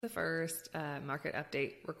The first market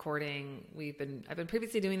update recording. I've been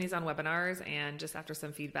previously doing these on webinars, and just after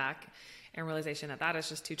some feedback and realization that is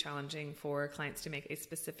just too challenging for clients to make a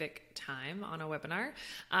specific time on a webinar.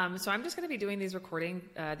 So I'm just going to be doing these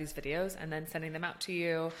these videos and then sending them out to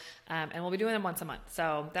you. And we'll be doing them once a month.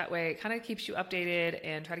 So that way it kind of keeps you updated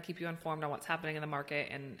and try to keep you informed on what's happening in the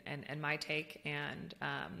market and my take,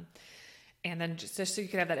 and then just so you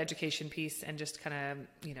can have that education piece and just kind of,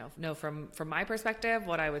 know from my perspective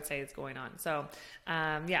what I would say is going on. So,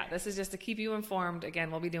 this is just to keep you informed. Again,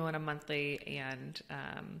 we'll be doing a monthly and,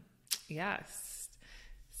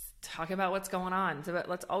 talking about what's going on. So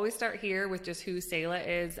let's always start here with just who Selah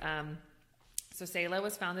is. So Selah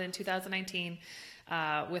was founded in 2019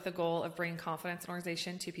 with a goal of bringing confidence and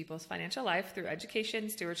organization to people's financial life through education,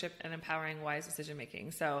 stewardship, and empowering wise decision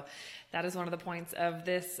making. So that is one of the points of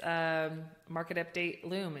this market update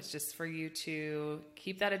loom. It's just for you to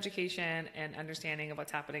keep that education and understanding of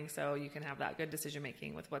what's happening so you can have that good decision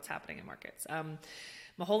making with what's happening in markets. I'm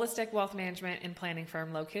a holistic wealth management and planning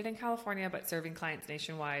firm located in California, but serving clients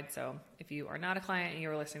nationwide. So if you are not a client and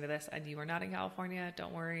you're listening to this and you are not in California,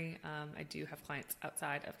 don't worry. I do have clients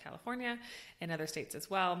outside of California and other states as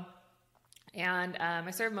well. And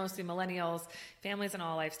I serve mostly millennials, families in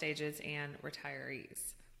all life stages, and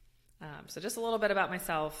retirees. So just a little bit about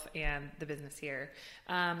myself and the business here.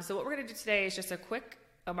 So what we're going to do today is just a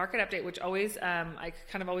market update, which always, I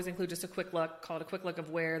kind of always include just a quick look, call it a quick look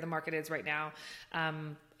of where the market is right now,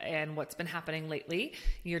 and what's been happening lately.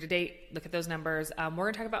 Year to date, look at those numbers. We're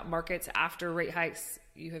going to talk about markets after rate hikes.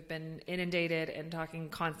 You have been inundated and talking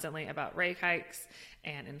constantly about rate hikes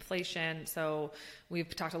and inflation. So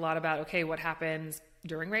we've talked a lot about, what happens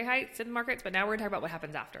during rate hikes in markets, but now we're going to talk about what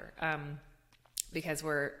happens after. Because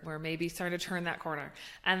we're maybe starting to turn that corner.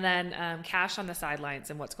 And then cash on the sidelines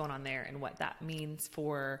and what's going on there and what that means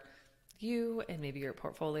for you and maybe your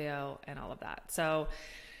portfolio and all of that. So,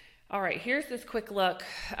 all right, here's this quick look.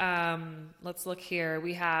 Let's look here.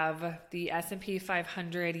 We have the S&P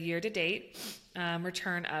 500 year to date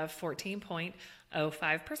return of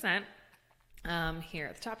 14.05%. Here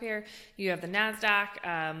at the top here, you have the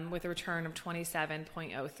NASDAQ with a return of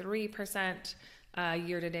 27.03%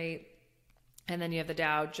 year to date. And then you have the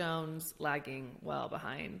Dow Jones lagging well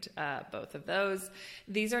behind both of those.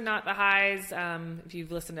 These are not the highs. If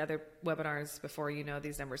you've listened to other webinars before,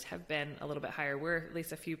 these numbers have been a little bit higher. We're at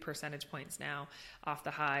least a few percentage points now off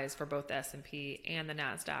the highs for both the S&P and the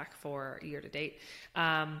NASDAQ for year to date.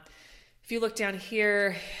 If you look down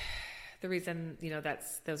here, the reason,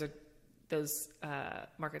 those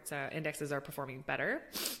markets indexes are performing better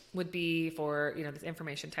would be for this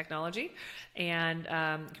information technology and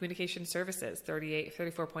communication services,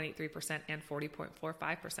 34.83% and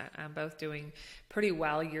 40.45%, both doing pretty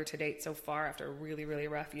well year to date so far after a really, really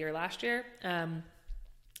rough year last year.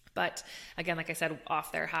 But again, like I said,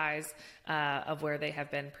 off their highs of where they have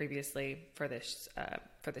been previously for this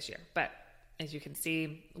year. But as you can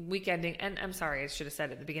see, week ending, and I'm sorry, I should have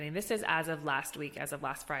said at the beginning, this is as of last week, as of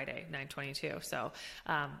last Friday, 9/22. So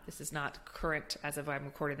this is not current as of I'm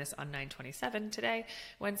recording this on 9/27 today,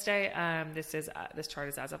 Wednesday. This chart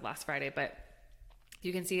is as of last Friday, but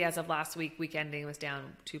you can see as of last week, week ending was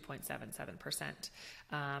down 2.77%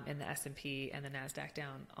 in the S&P, and the NASDAQ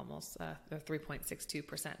down almost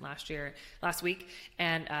 3.62% last week.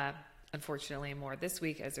 And unfortunately more this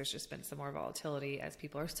week, as there's just been some more volatility as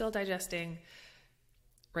people are still digesting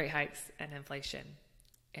rate hikes and inflation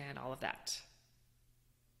and all of that.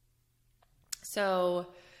 So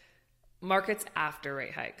markets after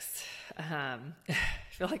rate hikes. I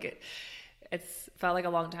feel like it's felt like a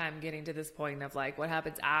long time getting to this point of what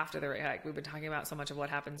happens after the rate hike. We've been talking about so much of what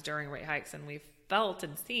happens during rate hikes, and we've felt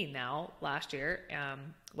and seen now last year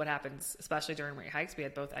what happens, especially during rate hikes. We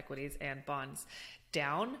had both equities and bonds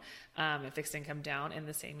down and fixed income down in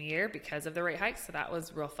the same year because of the rate hikes. So that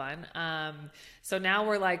was real fun. So now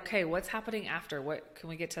we're like, okay, what's happening after? What can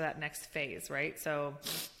we get to that next phase, right? So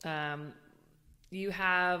you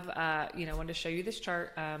have, I wanted to show you this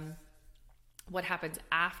chart. What happens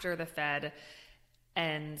after the Fed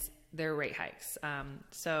ends their rate hikes.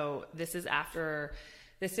 So this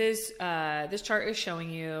chart is showing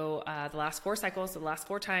you the last four cycles, the last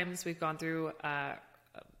four times we've gone through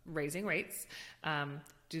raising rates,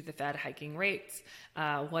 due to the Fed hiking rates,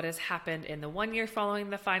 what has happened in the 1 year following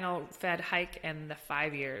the final Fed hike and the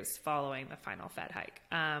 5 years following the final Fed hike.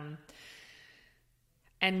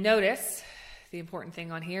 And notice the important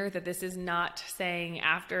thing on here, that this is not saying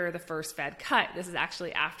after the first Fed cut. This is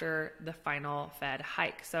actually after the final Fed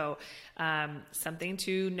hike. So something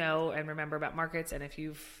to know and remember about markets. And if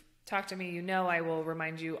you've talked to me, I will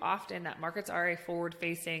remind you often that markets are a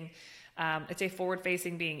forward-facing It's a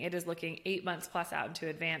forward-facing being. It is looking 8 months plus out into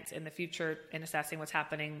advance in the future and assessing what's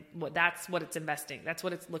happening. That's what it's investing. That's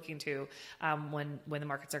what it's looking to when the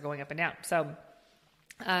markets are going up and down. So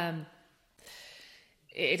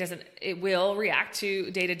it will react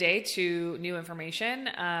to day to day to new information,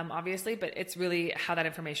 obviously, but it's really how that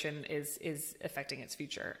information is affecting its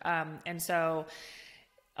future. And so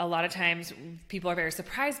a lot of times people are very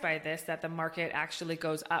surprised by this, that the market actually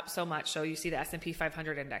goes up so much. So you see the S&P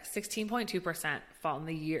 500 index, 16.2% fall in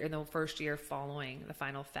the first year following the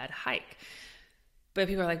final Fed hike. But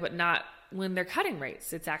people are like, but not when they're cutting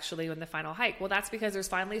rates. It's actually when the final hike. Well, that's because there's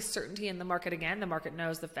finally certainty in the market again. The market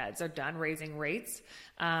knows the Feds are done raising rates.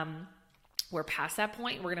 We're past that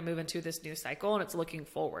point. We're going to move into this new cycle, and it's looking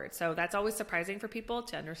forward. So that's always surprising for people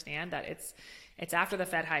to understand that it's after the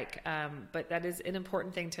Fed hike. But that is an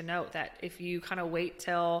important thing to note, that if you kind of wait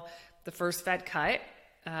till the first Fed cut,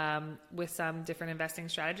 with some different investing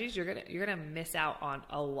strategies, you're gonna miss out on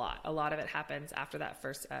a lot. A lot of it happens after that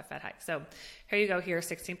first Fed hike. So here you go. Here,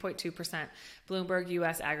 16.2%. Bloomberg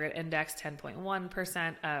U.S. Aggregate Index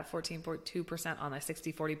 10.1%, 14.2% on a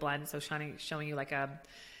 60-40 blend. So showing you like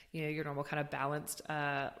your normal kind of balanced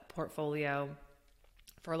portfolio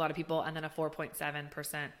for a lot of people, and then a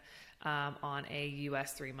 4.7% on a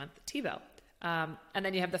U.S. 3-month T-bill. And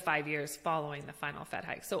then you have the 5 years following the final Fed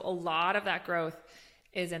hike. So a lot of that growth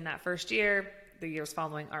is in that first year. The years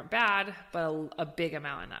following aren't bad, but a big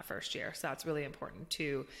amount in that first year. So that's really important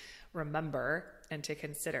to remember and to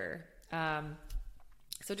consider.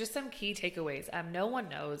 So just some key takeaways. No one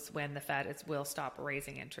knows when the Fed will stop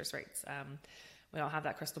raising interest rates. We don't have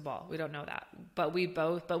that crystal ball. We don't know that. But we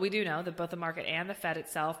do know that both the market and the Fed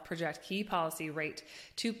itself project key policy rate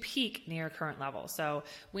to peak near current levels. So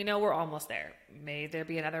we know we're almost there. May there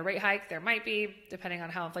be another rate hike? There might be, depending on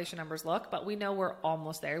how inflation numbers look, but we know we're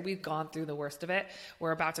almost there. We've gone through the worst of it.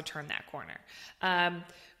 We're about to turn that corner.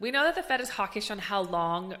 We know that the Fed is hawkish on how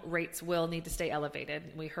long rates will need to stay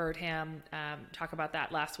elevated. We heard him talk about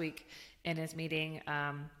that last week in his meeting.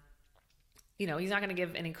 He's not going to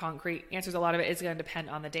give any concrete answers. A lot of it is going to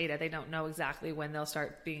depend on the data. They don't know exactly when they'll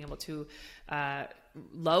start being able to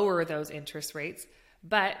lower those interest rates.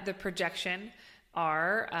 But the projection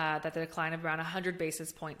are that the decline of around 100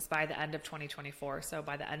 basis points by the end of 2024. So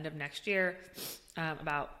by the end of next year,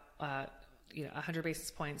 about 100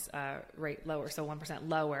 basis points rate lower, so 1%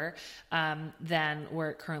 lower than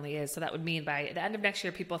where it currently is. So that would mean by the end of next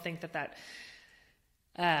year, people think that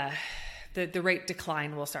the rate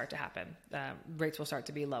decline will start to happen. Rates will start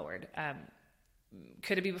to be lowered.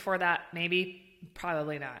 Could it be before that? Maybe,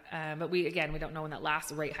 probably not. But we don't know when that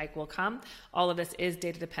last rate hike will come. All of this is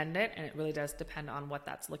data dependent, and it really does depend on what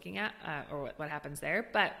that's looking at or what happens there.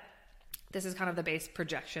 But this is kind of the base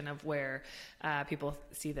projection of where people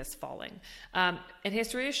see this falling. And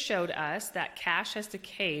history has showed us that cash has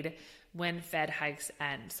decayed when Fed hikes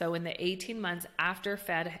end. So in the 18 months after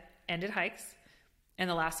Fed ended hikes, in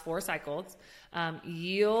the last 4 cycles,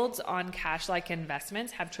 yields on cash-like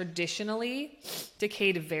investments have traditionally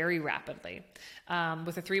decayed very rapidly,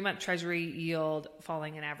 with a 3-month Treasury yield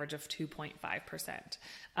falling an average of 2.5%.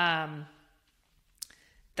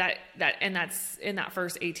 That's in that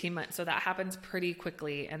first 18 months. So that happens pretty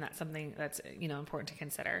quickly, and that's something that's important to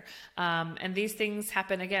consider. And these things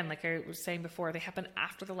happen again, like I was saying before, they happen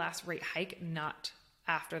after the last rate hike, not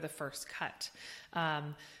after the first cut.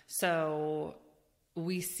 So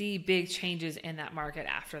we see big changes in that market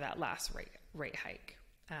after that last rate hike,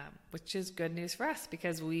 which is good news for us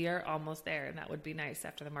because we are almost there, and that would be nice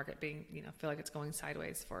after the market being, feel like it's going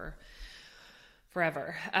sideways for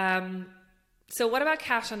forever. So what about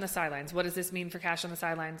cash on the sidelines? What does this mean for cash on the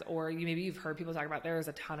sidelines? Or maybe you've heard people talk about there is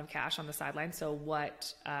a ton of cash on the sidelines. So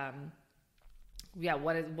what's going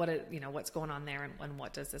on there, and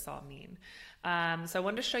what does this all mean? So I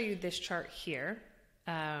wanted to show you this chart here.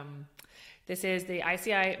 This is the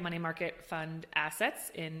ICI money market fund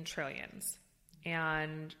assets in trillions.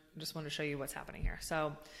 And just wanted to show you what's happening here.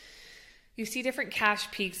 So you see different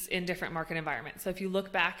cash peaks in different market environments. So if you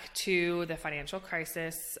look back to the financial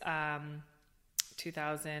crisis,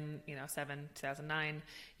 2007, 2009,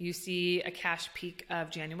 you see a cash peak of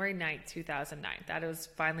January 9th, 2009. That is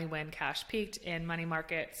finally when cash peaked in money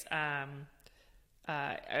markets. Only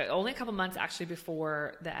a couple months actually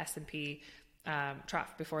before the S&P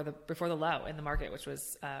trough, before the low in the market, which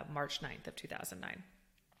was March 9th of 2009.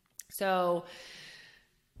 So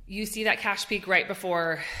you see that cash peak right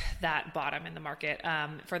before that bottom in the market.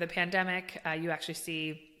 For the pandemic, you actually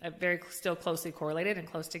see still closely correlated and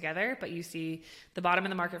close together, but you see the bottom in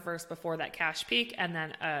the market first before that cash peak, and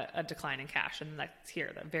then a decline in cash. And that's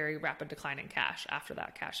here, the very rapid decline in cash after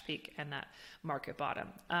that cash peak and that market bottom.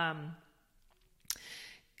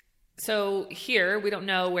 So here, we don't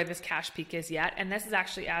know where this cash peak is yet. And this is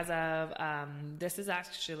actually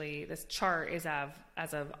this chart is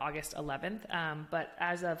as of August 11th. But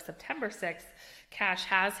as of September 6th, cash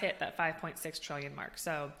has hit that 5.6 trillion mark.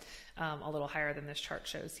 So a little higher than this chart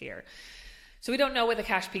shows here. So we don't know where the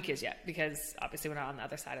cash peak is yet, because obviously we're not on the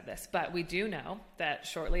other side of this, but we do know that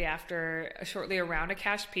shortly around a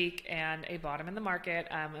cash peak and a bottom in the market,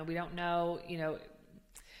 and we don't know,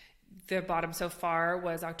 the bottom so far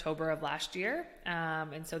was October of last year.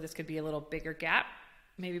 And so this could be a little bigger gap,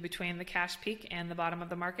 maybe between the cash peak and the bottom of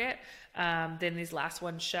the market, than these last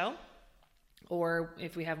ones show, or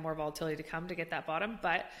if we have more volatility to come to get that bottom.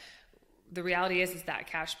 But the reality is that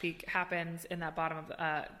cash peak happens in that bottom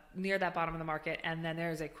of, near that bottom of the market. And then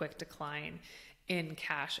there's a quick decline in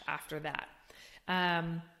cash after that.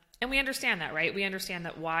 And we understand that, right? We understand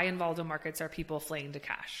that why in volatile markets are people fleeing to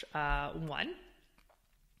cash. One,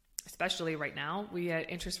 especially right now, we had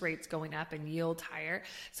interest rates going up and yields higher.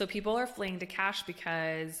 So people are fleeing to cash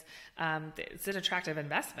because it's an attractive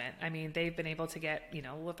investment. I mean, they've been able to get,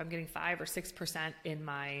 if I'm getting 5 or 6% in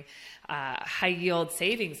my high yield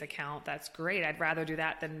savings account, that's great. I'd rather do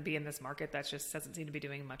that than be in this market that just doesn't seem to be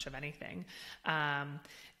doing much of anything.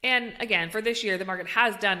 And again, for this year, the market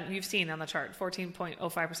has done, you've seen on the chart,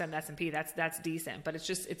 14.05% S&P. That's decent, but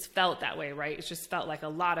it's felt that way, right? It's just felt like a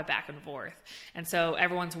lot of back and forth. And so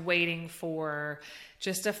everyone's waiting for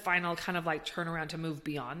just a final kind of like turnaround to move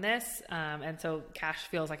beyond this. And so cash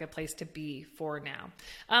feels like a place to be for now.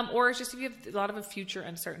 Or it's just if you have a lot of a future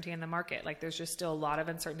uncertainty in the market, like there's just still a lot of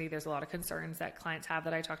uncertainty. There's a lot of concerns that clients have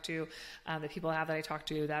that I talk to, that people have that I talk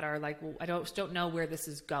to that are like, well, I don't know where this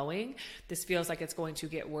is going. This feels like it's going to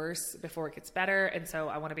get worse before it gets better. And so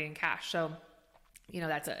I want to be in cash. So,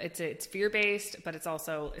 it's fear-based, but it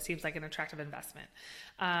seems like an attractive investment.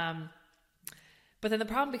 But then the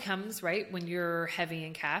problem becomes, right, when you're heavy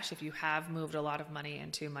in cash, if you have moved a lot of money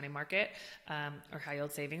into money market or high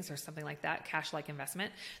yield savings or something like that, cash-like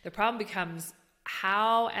investment, the problem becomes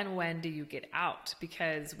how and when do you get out?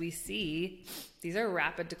 Because we see these are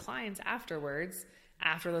rapid declines afterwards,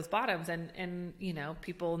 after those bottoms. And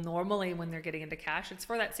people normally when they're getting into cash, it's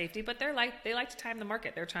for that safety, but they like to time the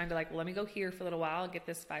market. They're trying to let me go here for a little while, get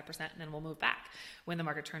this 5%, and then we'll move back when the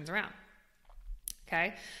market turns around.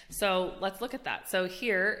 Okay, so let's look at that. So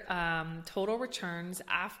here, total returns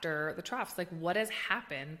after the troughs, like what has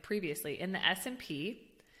happened previously in the S&P,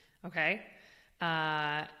 okay,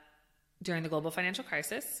 during the global financial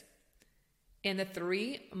crisis, in the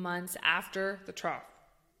 3 months after the trough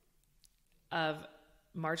of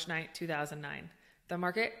March 9th, 2009, the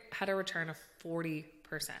market had a return of 40%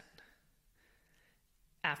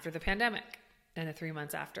 after the pandemic, in the 3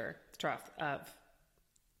 months after the trough of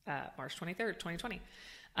March 23rd, 2020,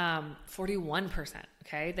 41%.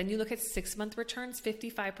 Okay. Then you look at 6-month returns,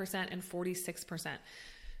 55% and 46%.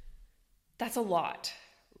 That's a lot,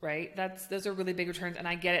 right? Those are really big returns. And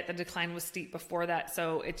I get it. The decline was steep before that.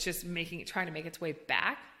 So it's just trying to make its way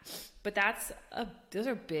back. But those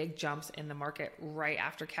are big jumps in the market right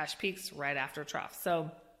after cash peaks, right after trough.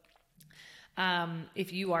 So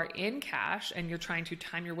if you are in cash and you're trying to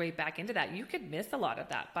time your way back into that, you could miss a lot of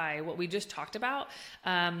that by what we just talked about.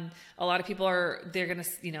 A lot of people they're going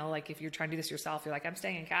to, like if you're trying to do this yourself, you're like, I'm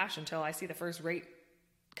staying in cash until I see the first rate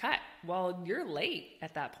cut. Well, you're late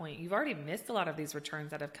at that point. You've already missed a lot of these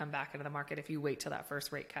returns that have come back into the market if you wait till that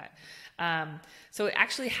first rate cut. So it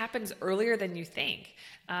actually happens earlier than you think.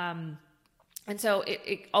 And so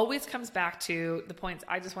it always comes back to the points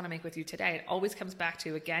I just want to make with you today. It always comes back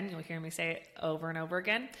to, again, you'll hear me say it over and over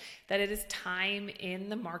again, that it is time in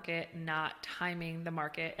the market, not timing the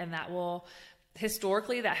market. And that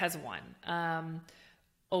historically, that has won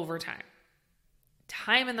over time.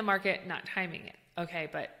 Time in the market, not timing it. Okay,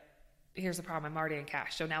 but here's the problem. I'm already in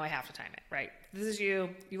cash, so now I have to time it, right? This is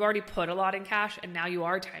you've already put a lot in cash, and now you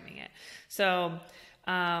are timing it. So,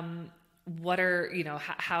 what are,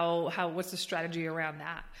 what's the strategy around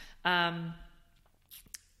that?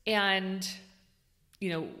 And,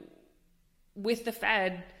 with the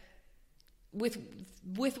Fed, with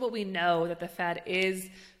what we know that the Fed is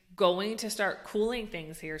going to start cooling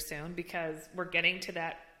things here soon, because we're getting to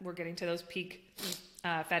those peak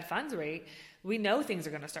Fed funds rate, we know things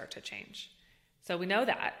are going to start to change. So we know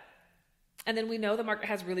that. And then we know the market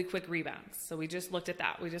has really quick rebounds. So we just looked at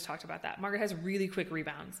that. We just talked about that. Market has really quick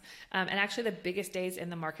rebounds. And actually the biggest days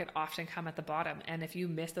in the market often come at the bottom. And if you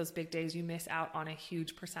miss those big days, you miss out on a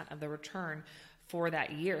huge percent of the return for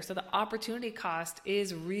that year. So the opportunity cost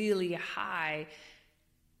is really high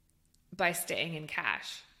by staying in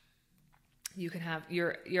cash. you can have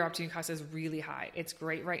your opportunity cost is really high. It's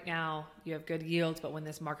great right now. You have good yields, but when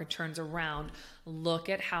this market turns around, look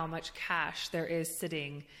at how much cash there is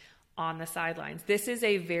sitting on the sidelines. This is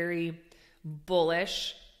a very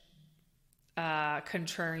bullish,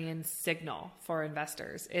 contrarian signal for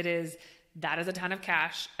investors. That is a ton of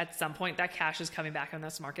cash. At some point, that cash is coming back in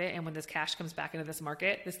this market. And when this cash comes back into this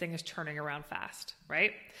market, this thing is turning around fast,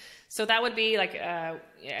 right? So that would be like,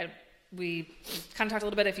 we kind of talked a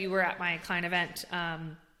little bit, if you were at my client event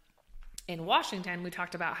in Washington, we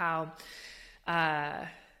talked about how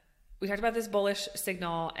we talked about this bullish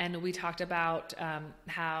signal, and we talked about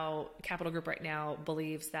how Capital Group right now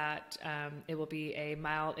believes that it will be a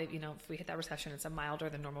mild, if we hit that recession, it's a milder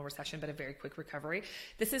than normal recession, but a very quick recovery.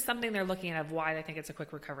 This is something they're looking at of why they think it's a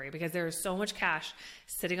quick recovery, because there is so much cash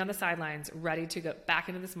sitting on the sidelines ready to go back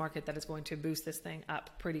into this market that is going to boost this thing up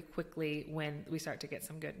pretty quickly when we start to get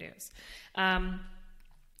some good news.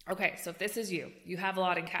 Okay, so if this is you have a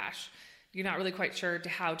lot in cash, you're not really quite sure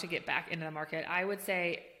how to get back into the market, I would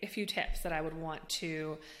say a few tips that I would want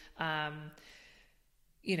to, kind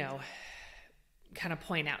of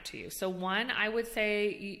point out to you. So one, I would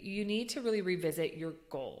say you need to really revisit your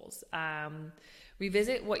goals.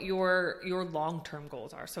 Revisit what your long-term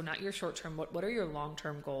goals are. So not your short-term, what are your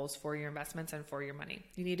long-term goals for your investments and for your money?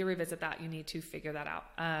 You need to revisit that. You need to figure that out.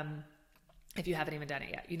 If you haven't even done it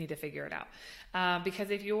yet, you need to figure it out. Because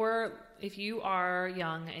if you are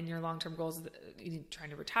young and your long-term goals, you're trying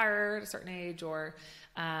to retire at a certain age or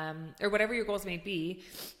whatever your goals may be,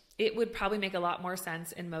 it would probably make a lot more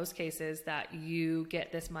sense in most cases that you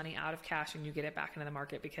get this money out of cash and you get it back into the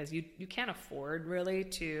market, because you can't afford really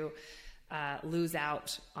to lose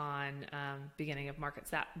out on beginning of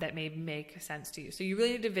markets that may make sense to you. So you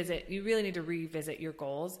really need to revisit your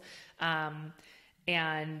goals.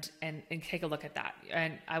 And take a look at that.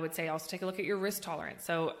 And I would say also take a look at your risk tolerance.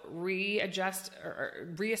 So readjust or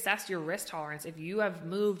reassess your risk tolerance. If you have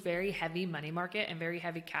moved very heavy money market and very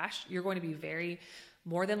heavy cash, you're going to be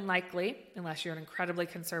more than likely, unless you're an incredibly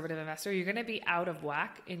conservative investor, you're going to be out of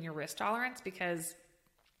whack in your risk tolerance, because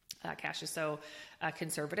cash is so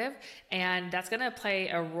conservative, and that's going to play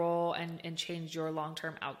a role and change your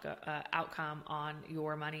long-term outcome on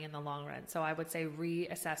your money in the long run. So I would say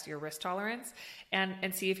reassess your risk tolerance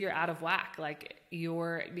and see if you're out of whack.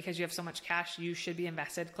 Because you have so much cash, you should be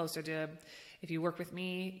invested closer to, if you work with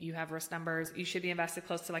me, you have risk numbers, you should be invested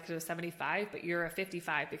close to a 75, but you're a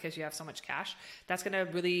 55 because you have so much cash. That's going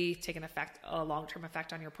to really take a long-term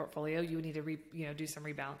effect on your portfolio. You would need to do some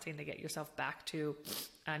rebalancing to get yourself back to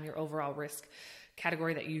your overall risk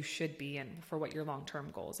category that you should be in for what your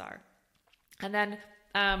long-term goals are. And then,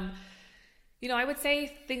 I would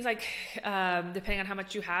say things like, depending on how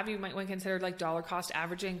much you have, you might want to consider dollar cost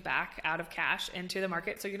averaging back out of cash into the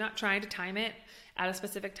market. So you're not trying to time it at a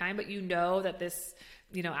specific time, but that this,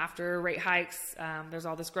 after rate hikes, there's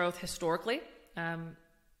all this growth historically.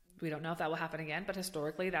 We don't know if that will happen again, but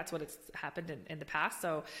historically that's what it's happened in the past.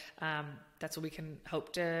 So that's what we can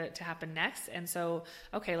hope to happen next. And so,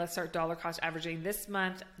 okay, let's start dollar cost averaging this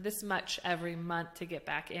much every month to get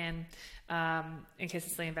back in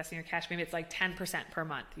consistently investing your cash. Maybe it's 10% per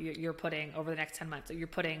month you're putting over the next 10 months. So you're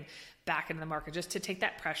putting back into the market just to take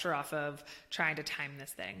that pressure off of trying to time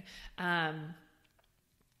this thing.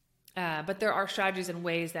 But there are strategies and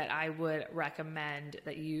ways that I would recommend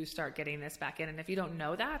that you start getting this back in. And if you don't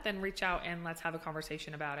know that, then reach out and let's have a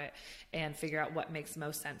conversation about it and figure out what makes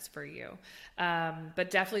most sense for you. But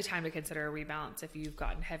definitely time to consider a rebalance if you've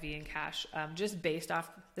gotten heavy in cash, just based off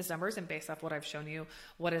these numbers and based off what I've shown you,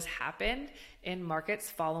 what has happened in markets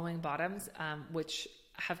following bottoms, which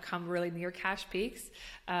have come really near cash peaks.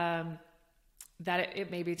 That it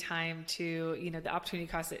may be time to, the opportunity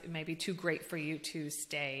cost, it may be too great for you to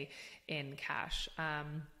stay in cash.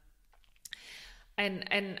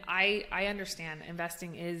 And I understand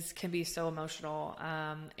investing can be so emotional,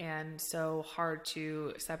 and so hard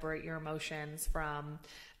to separate your emotions from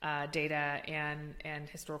data and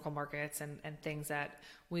historical markets and things that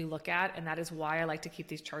we look at. And that is why I like to keep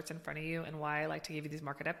these charts in front of you and why I like to give you these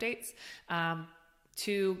market updates.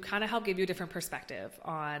 To kind of help give you a different perspective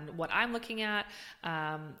on what I'm looking at,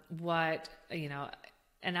 what,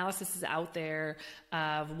 analysis is out there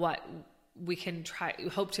of what we can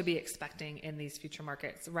hope to be expecting in these future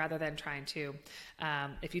markets, rather than trying to,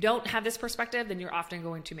 if you don't have this perspective, then you're often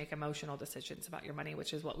going to make emotional decisions about your money,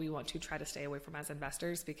 which is what we want to try to stay away from as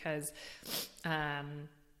investors, because,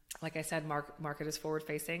 like I said, market is forward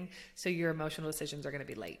facing. So your emotional decisions are going to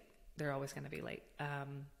be late. They're always going to be late.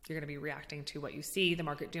 You're going to be reacting to what you see the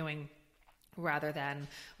market doing rather than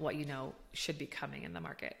what you know should be coming in the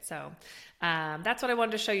market. So that's what I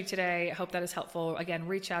wanted to show you today. I hope that is helpful. Again,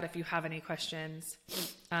 reach out if you have any questions.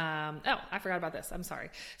 I forgot about this. I'm sorry.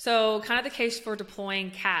 So kind of the case for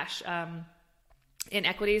deploying cash in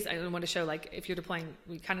equities. I want to show, like, if you're deploying,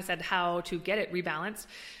 we kind of said how to get it rebalanced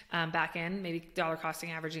back in, maybe dollar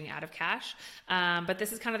costing averaging out of cash. But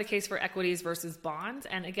this is kind of the case for equities versus bonds.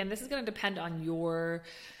 And again, this is going to depend on your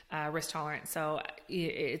risk tolerance. So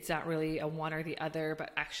it's not really a one or the other,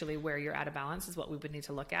 but actually where you're out of balance is what we would need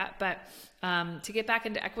to look at. But to get back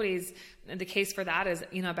into equities, the case for that is,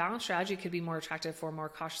 a balanced strategy could be more attractive for more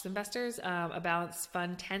cautious investors. A balanced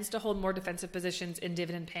fund tends to hold more defensive positions in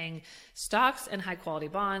dividend paying stocks and high quality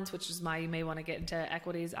bonds, which is why you may want to get into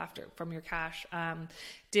equities from your cash.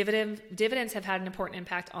 Dividends have had an important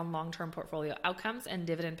impact on long-term portfolio outcomes, and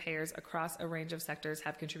dividend payers across a range of sectors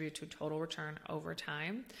have contributed to total return over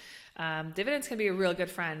time. Dividends can be a real good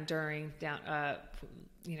friend during down,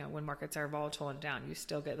 when markets are volatile and down. You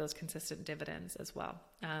still get those consistent dividends as well.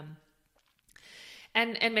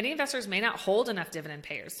 And many investors may not hold enough dividend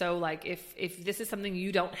payers. So like if this is something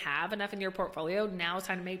you don't have enough in your portfolio, now it's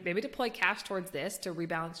time to maybe deploy cash towards this to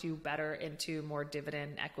rebalance you better into more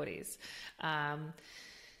dividend equities.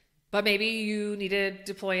 But maybe you need to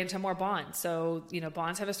deploy into more bonds. So,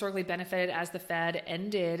 bonds have historically benefited as the Fed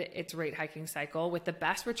ended its rate hiking cycle, with the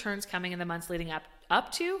best returns coming in the months leading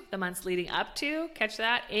up to, catch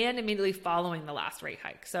that, and immediately following the last rate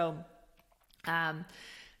hike. So,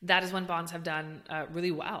 that is when bonds have done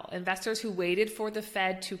really well. Investors who waited for the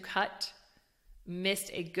Fed to cut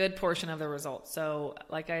missed a good portion of the results. So,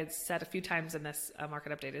 like I said a few times in this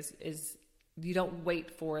market update, is you don't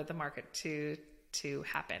wait for the market to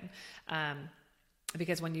happen,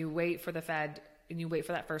 because when you wait for the Fed and you wait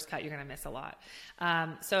for that first cut, you're going to miss a lot.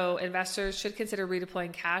 So investors should consider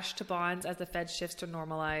redeploying cash to bonds as the Fed shifts to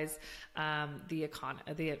normalize the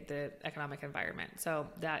economic environment. So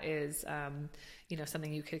that is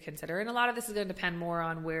something you could consider. And a lot of this is going to depend more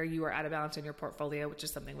on where you are out of balance in your portfolio, which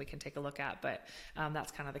is something we can take a look at. But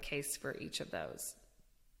that's kind of the case for each of those.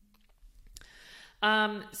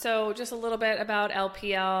 So just a little bit about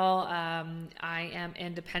LPL. I am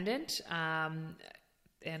independent,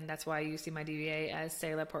 and that's why you see my DBA as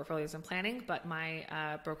Selah Portfolios and Planning, but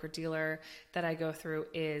my broker dealer that I go through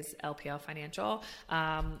is LPL Financial.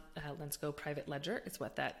 Linsco Private Ledger is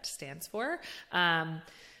what that stands for.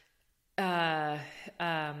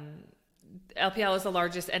 LPL is the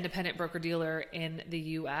largest independent broker-dealer in the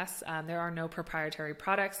U.S. There are no proprietary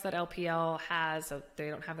products that LPL has, so they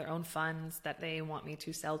don't have their own funds that they want me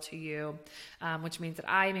to sell to you, which means that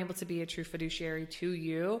I am able to be a true fiduciary to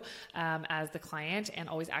you as the client and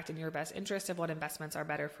always act in your best interest of what investments are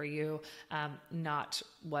better for you, not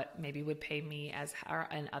what maybe would pay me as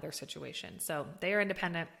in other situations. So they are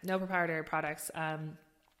independent, no proprietary products.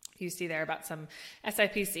 You see there about some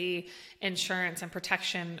SIPC insurance and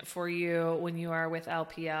protection for you when you are with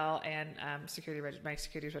LPL, and my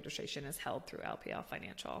securities registration is held through LPL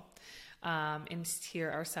Financial. And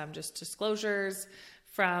here are some just disclosures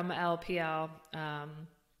from LPL.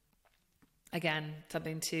 Again,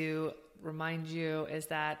 something to remind you is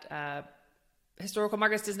that historical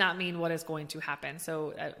markets does not mean what is going to happen.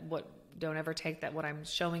 So don't ever take that what I'm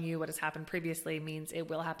showing you, what has happened previously, means it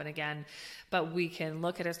will happen again. But we can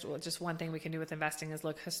look at it. Just one thing we can do with investing is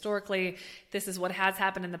look historically. This is what has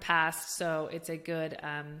happened in the past. So it's a good,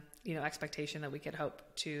 expectation that we could hope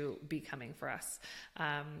to be coming for us,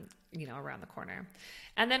 around the corner.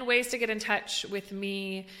 And then ways to get in touch with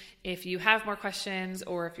me if you have more questions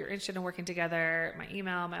or if you're interested in working together: my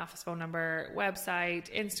email, my office phone number,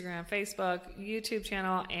 website, Instagram, Facebook, YouTube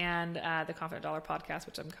channel, and the Confident Dollar podcast,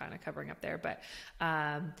 which I'm kind of covering up there. But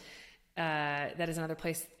that is another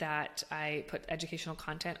place that I put educational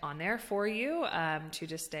content on there for you to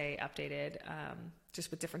just stay updated,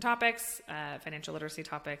 just with different topics, financial literacy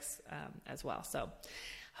topics as well. So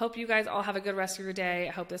hope you guys all have a good rest of your day.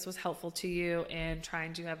 I hope this was helpful to you in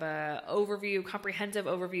trying to have a comprehensive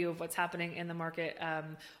overview of what's happening in the market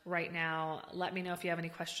right now. Let me know if you have any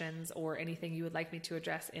questions or anything you would like me to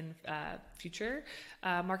address in future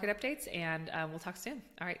market updates, and we'll talk soon.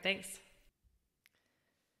 All right, thanks.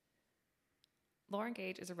 Lauren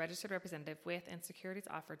Gage is a registered representative with and securities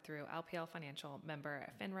offered through LPL Financial, member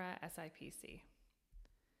FINRA SIPC.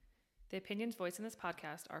 The opinions voiced in this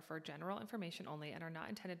podcast are for general information only and are not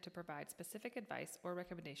intended to provide specific advice or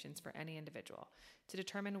recommendations for any individual. To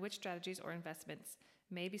determine which strategies or investments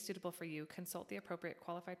may be suitable for you, consult the appropriate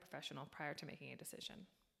qualified professional prior to making a decision.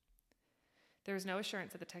 There is no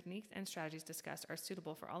assurance that the techniques and strategies discussed are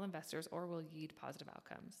suitable for all investors or will yield positive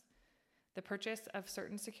outcomes. The purchase of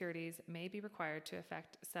certain securities may be required to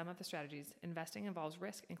affect some of the strategies. Investing involves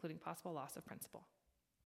risk, including possible loss of principal.